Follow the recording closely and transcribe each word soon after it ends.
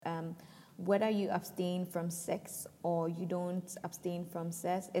whether you abstain from sex or you don't abstain from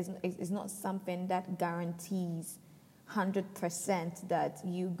sex is not something that guarantees 100% that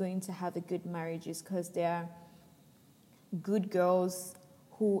you're going to have a good marriage, because there are good girls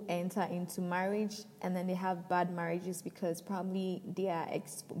who enter into marriage and then they have bad marriages because probably they are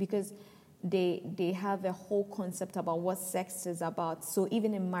because they have a whole concept about what sex is about. So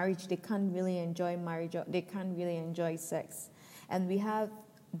even in marriage, they can't really enjoy marriage, or they can't really enjoy sex. And we have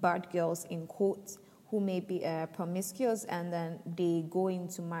bad girls, in quotes, who may be promiscuous, and then they go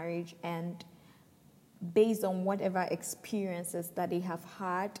into marriage, and based on whatever experiences that they have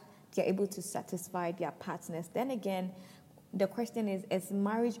had, they're able to satisfy their partners. Then again, the question is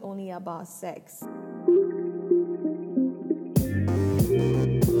marriage only about sex?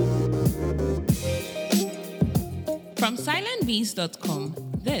 From silentbees.com,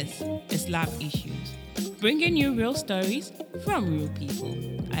 this is Love Issues, bringing you real stories from real people.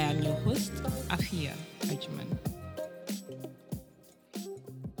 I am your host, Afia Ajman.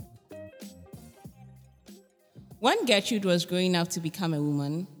 When Gertrude was growing up to become a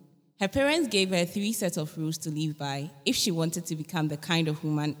woman, her parents gave her 3 sets of rules to live by if she wanted to become the kind of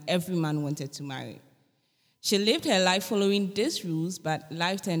woman every man wanted to marry. She lived her life following these rules, but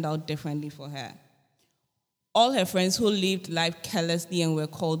life turned out differently for her. All her friends who lived life carelessly and were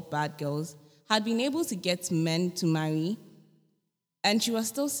called bad girls had been able to get men to marry, and she was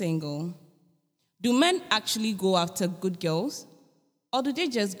still single. Do men actually go after good girls, or do they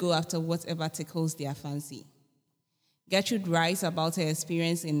just go after whatever tickles their fancy? Gertrude writes about her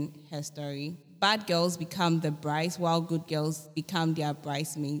experience in her story. Bad girls become the brides, while good girls become their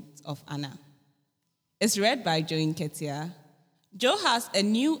bridesmaids of Anna. It's read by Joe Nketia. Joe has a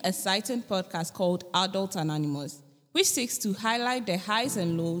new, exciting podcast called Adult Anonymous, which seeks to highlight the highs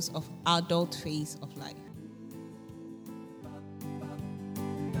and lows of adult phase of life.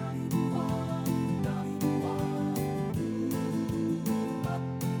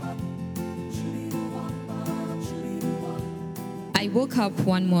 I woke up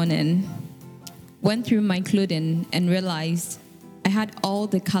one morning, went through my clothing, and realized I had all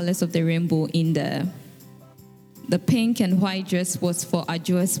the colors of the rainbow in there. The pink and white dress was for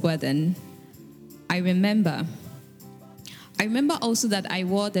Ajoa's wedding. I remember also that I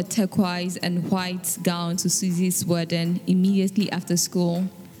wore the turquoise and white gown to Susie's wedding immediately after school.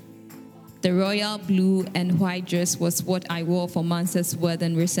 The royal blue and white dress was what I wore for Mansa's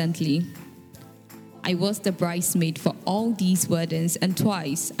wedding recently. I was the bridesmaid for all these weddings, and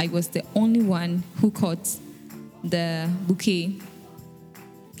twice I was the only one who caught the bouquet.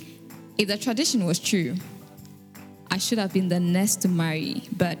 If the tradition was true, I should have been the next to marry,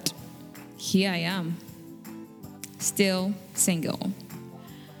 but here I am, still single.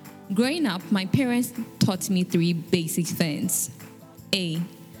 Growing up, my parents taught me 3 basic things. A,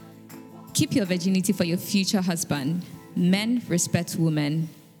 keep your virginity for your future husband. Men respect women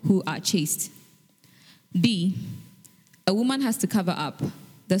who are chaste. B, a woman has to cover up.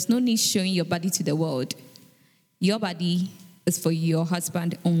 There's no need showing your body to the world. Your body is for your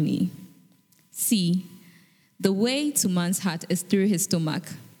husband only. C, the way to man's heart is through his stomach.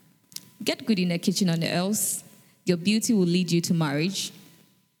 Get good in the kitchen, or else your beauty will lead you to marriage,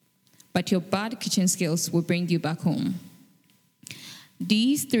 but your bad kitchen skills will bring you back home.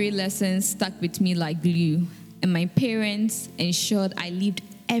 These 3 lessons stuck with me like glue, and my parents ensured I lived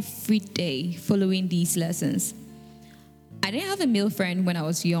every day following these lessons. I didn't have a male friend when I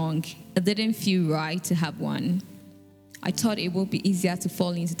was young. It didn't feel right to have one. I thought it would be easier to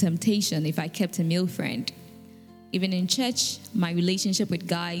fall into temptation if I kept a male friend. Even in church, my relationship with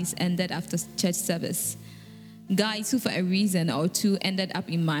guys ended after church service. Guys who for a reason or two ended up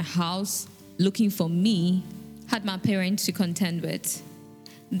in my house looking for me had my parents to contend with.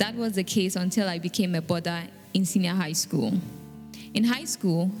 That was the case until I became a boarder in senior high school. In high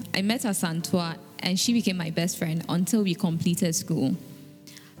school, I met Asantua, and she became my best friend until we completed school.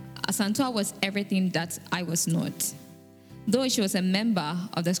 Asantua was everything that I was not. Though she was a member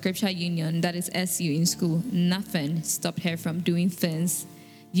of the Scripture Union, that is SU, in school, nothing stopped her from doing things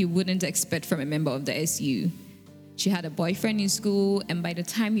you wouldn't expect from a member of the SU. She had a boyfriend in school, and by the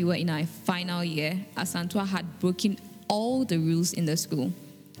time we were in our final year, Asantua had broken all the rules in the school.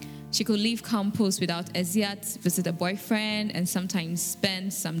 She could leave campus without Eziat, visit a boyfriend, and sometimes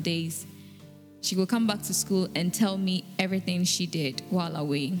spend some days. She would come back to school and tell me everything she did while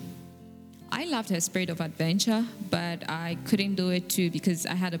away. I loved her spirit of adventure, but I couldn't do it too because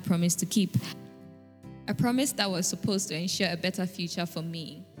I had a promise to keep. A promise that was supposed to ensure a better future for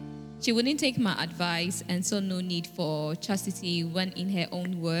me. She wouldn't take my advice and saw no need for chastity when, in her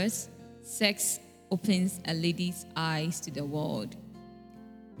own words, sex opens a lady's eyes to the world.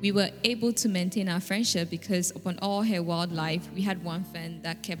 We were able to maintain our friendship because upon all her wild life, we had one friend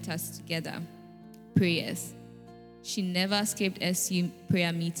that kept us together: prayers. She never skipped SU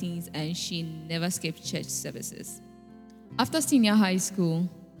prayer meetings and she never skipped church services. After senior high school,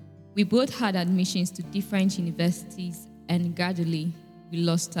 we both had admissions to different universities and gradually we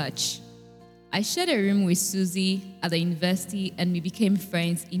lost touch. I shared a room with Susie at the university and we became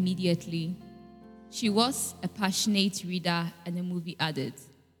friends immediately. She was a passionate reader and a movie addict.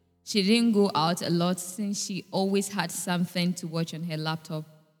 She didn't go out a lot since she always had something to watch on her laptop.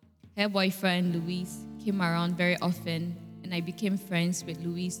 Her boyfriend, Luis, came around very often, and I became friends with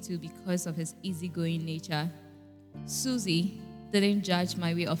Luis too because of his easygoing nature. Susie didn't judge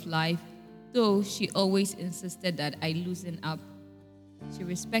my way of life, though she always insisted that I loosen up. She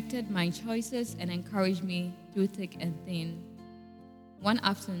respected my choices and encouraged me through thick and thin. One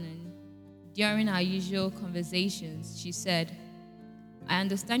afternoon, during our usual conversations, she said, "I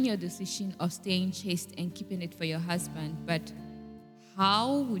understand your decision of staying chaste and keeping it for your husband, but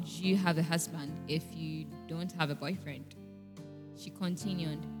how would you have a husband if you don't have a boyfriend?" She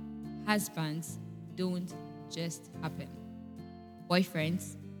continued, "Husbands don't just happen.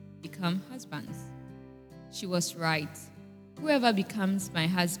 Boyfriends become husbands." She was right. Whoever becomes my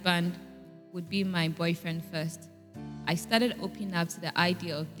husband would be my boyfriend first. I started opening up to the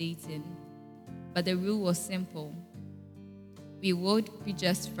idea of dating, but the rule was simple. We would be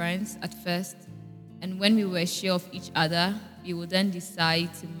just friends at first, and when we were sure of each other, we would then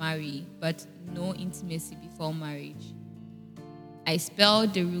decide to marry, but no intimacy before marriage. I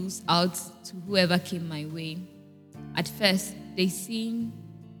spelled the rules out to whoever came my way. At first, they seemed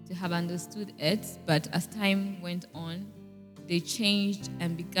to have understood it, but as time went on, they changed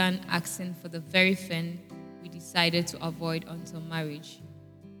and began asking for the very thing we decided to avoid until marriage.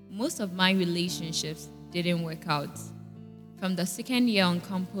 Most of my relationships didn't work out. From the second year on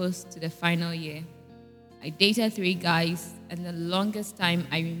campus to the final year, I dated 3 guys, and the longest time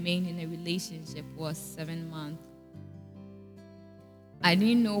I remained in a relationship was 7 months. I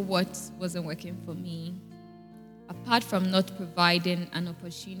didn't know what wasn't working for me. Apart from not providing an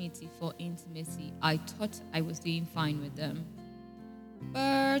opportunity for intimacy, I thought I was doing fine with them.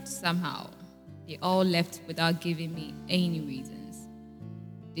 But somehow, they all left without giving me any reasons.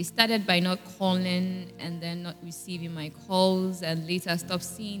 They started by not calling and then not receiving my calls and later stopped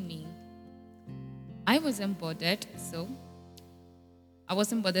seeing me. I wasn't bothered so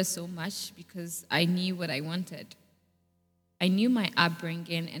much because I knew what I wanted. I knew my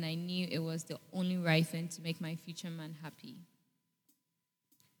upbringing and I knew it was the only right thing to make my future man happy.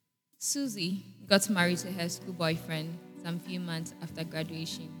 Susie got married to her school boyfriend some few months after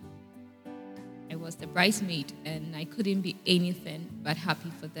graduation. I was the bridesmaid and I couldn't be anything but happy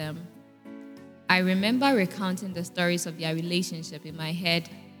for them. I remember recounting the stories of their relationship in my head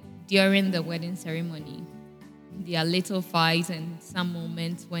during the wedding ceremony. Their little fights and some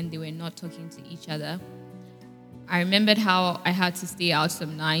moments when they were not talking to each other. I remembered how I had to stay out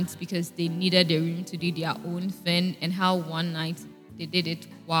some nights because they needed the room to do their own thing, and how one night they did it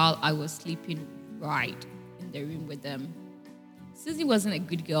while I was sleeping right in the room with them. Susie wasn't a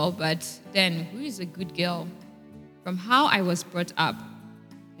good girl, but then who is a good girl? From how I was brought up,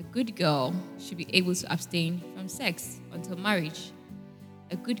 a good girl should be able to abstain from sex until marriage.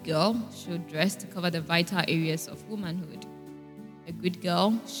 A good girl should dress to cover the vital areas of womanhood. A good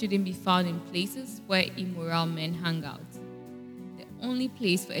girl shouldn't be found in places where immoral men hang out. The only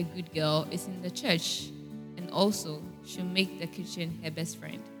place for a good girl is in the church, and also should make the kitchen her best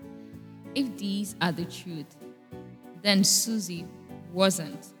friend. If these are the truth, then Susie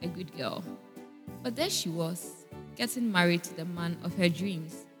wasn't a good girl. But there she was, getting married to the man of her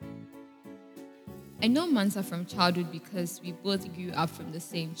dreams. I know Mansa from childhood because we both grew up from the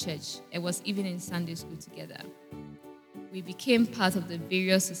same church and was even in Sunday school together. We became part of the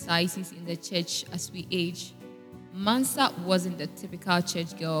various societies in the church as we aged. Mansa wasn't the typical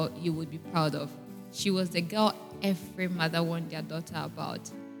church girl you would be proud of. She was the girl every mother warned their daughter about.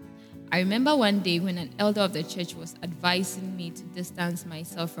 I remember one day when an elder of the church was advising me to distance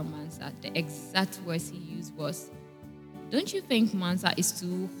myself from Mansa, the exact words he used was, "Don't you think Mansa is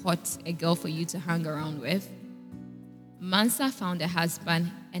too hot a girl for you to hang around with?" Mansa found a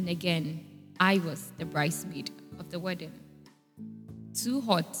husband, and again, I was the bridesmaid of the wedding. Too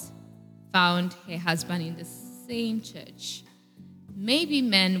Hot found her husband in the same church. Maybe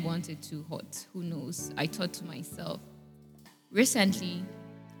men wanted Too Hot, who knows, I thought to myself. Recently,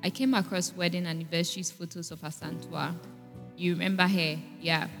 I came across wedding anniversaries photos of Asantua. You remember her?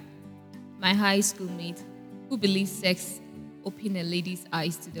 Yeah. My high school mate who believes sex opened a lady's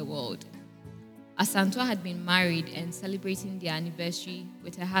eyes to the world. Asantua had been married and celebrating their anniversary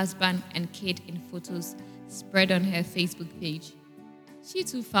with her husband and kid in photos spread on her Facebook page. She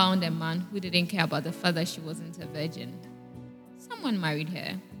too found a man who didn't care about the fact that she wasn't a virgin. Someone married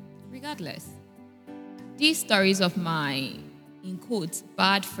her, regardless. These stories of my, in quotes,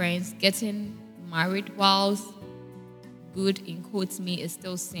 bad friends getting married whilst good, in quotes, me is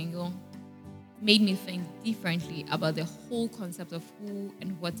still single, made me think differently about the whole concept of who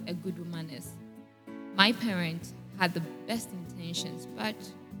and what a good woman is. My parents had the best intentions, but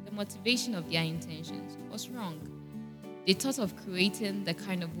the motivation of their intentions was wrong. They thought of creating the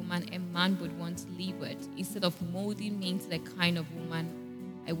kind of woman a man would want to live with instead of molding me into the kind of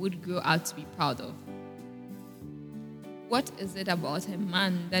woman I would grow out to be proud of. What is it about a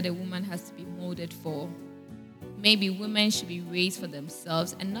man that a woman has to be molded for? Maybe women should be raised for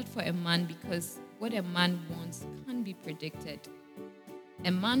themselves and not for a man, because what a man wants can't be predicted.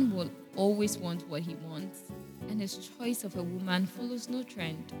 A man will always want what he wants, and his choice of a woman follows no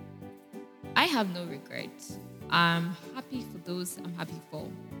trend. I have no regrets. I'm happy for those I'm happy for.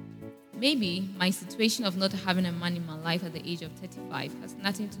 Maybe my situation of not having a man in my life at the age of 35 has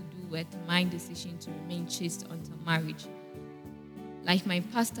nothing to do with my decision to remain chaste until marriage. Like my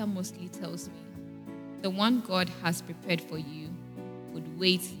pastor mostly tells me, the one God has prepared for you would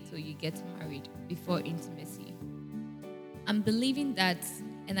wait till you get married before intimacy. I'm believing that,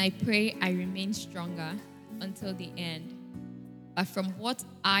 and I pray I remain stronger until the end. But from what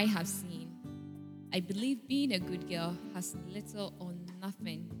I have seen, I believe being a good girl has little or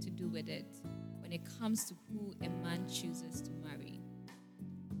nothing to do with it when it comes to who a man chooses to marry.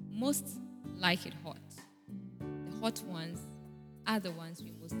 Most like it hot. The hot ones are the ones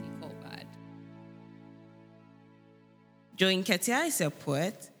we mostly call bad. Joe Nketiah is a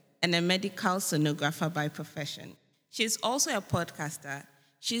poet and a medical sonographer by profession. She's also a podcaster.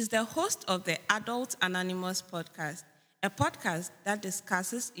 She's the host of the Adult Anonymous podcast, a podcast that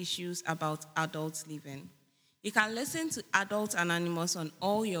discusses issues about adult living. You can listen to Adult Anonymous on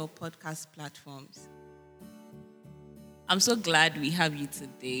all your podcast platforms. I'm so glad we have you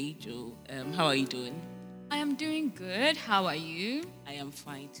today, Joe. How are you doing? I am doing good. How are you? I am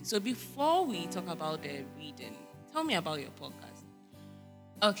fine too. So before we talk about the reading, tell me about your podcast.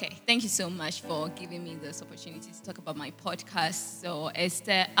 Okay, thank you so much for giving me this opportunity to talk about my podcast. So it's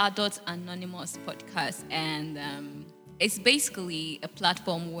the Adult Anonymous podcast, and it's basically a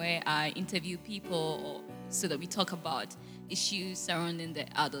platform where I interview people so that we talk about issues surrounding the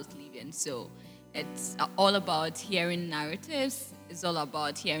adult living. So it's all about hearing narratives. It's all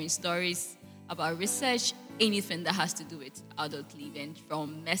about hearing stories, about research, anything that has to do with adult living,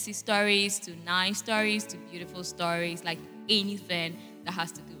 from messy stories to nice stories to beautiful stories, like anything that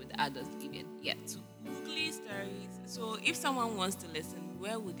has to do with adult living. Yeah. So googly stories. So if someone wants to listen,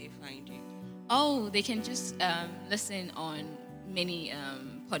 where would they find you? Oh, they can just listen on many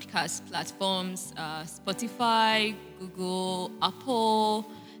podcast platforms, Spotify, Google, Apple.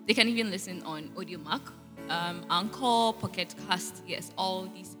 They can even listen on AudioMac, Anchor, Pocket Cast. Yes, all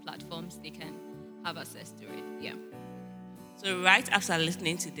these platforms, they can have access to it. Yeah. So right after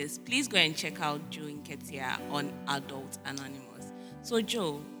listening to this, please go and check out Joe Nketiah on Adult Anonymous. So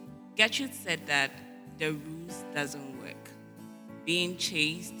Joe, Gertrude said that the ruse doesn't work. Being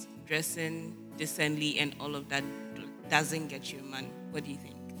chaste, dressing decently, and all of that doesn't get you a man. What do you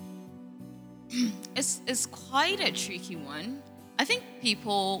think? It's quite a tricky one. I think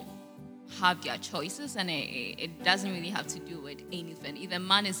people have their choices, and it doesn't really have to do with anything. If a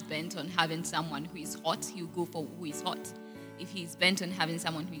man is bent on having someone who is hot, he'll go for who is hot. If he's bent on having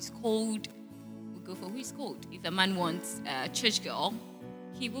someone who is cold, we'll go for who is cold. If a man wants a church girl,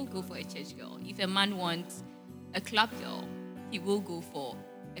 he will go for a church girl. If a man wants a club girl, he will go for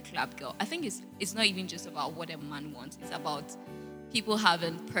a club girl. I think it's not even just about what a man wants. It's about people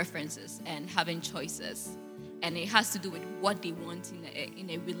having preferences and having choices. And it has to do with what they want in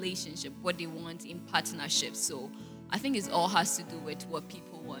a relationship, what they want in partnership. So I think it all has to do with what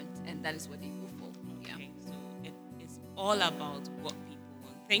people want, and that is what they go for. Okay, so it's all about what people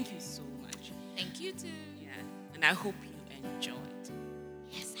want. Thank you so much. Thank you too. Yeah, and I hope you enjoyed.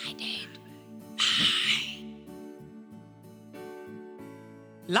 Yes, I did.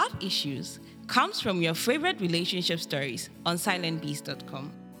 Love Issues comes from your favorite relationship stories on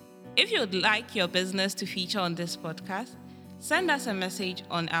silentbeast.com. If you would like your business to feature on this podcast, send us a message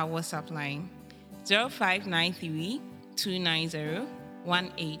on our WhatsApp line 0593 290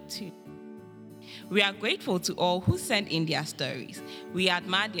 182. We are grateful to all who send in their stories. We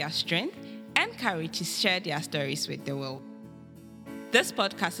admire their strength and courage to share their stories with the world. This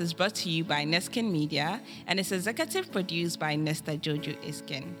podcast is brought to you by Neskin Media and is executive produced by Nesta Jojo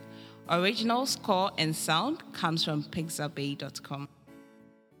Iskin. Original score and sound comes from pixabay.com.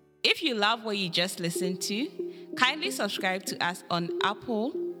 If you love what you just listened to, kindly subscribe to us on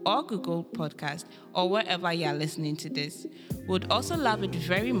Apple or Google Podcast or wherever you are listening to this. Would also love it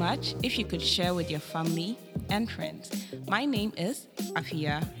very much if you could share with your family and friends. My name is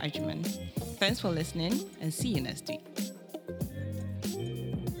Afia Ajuman. Thanks for listening and see you next week.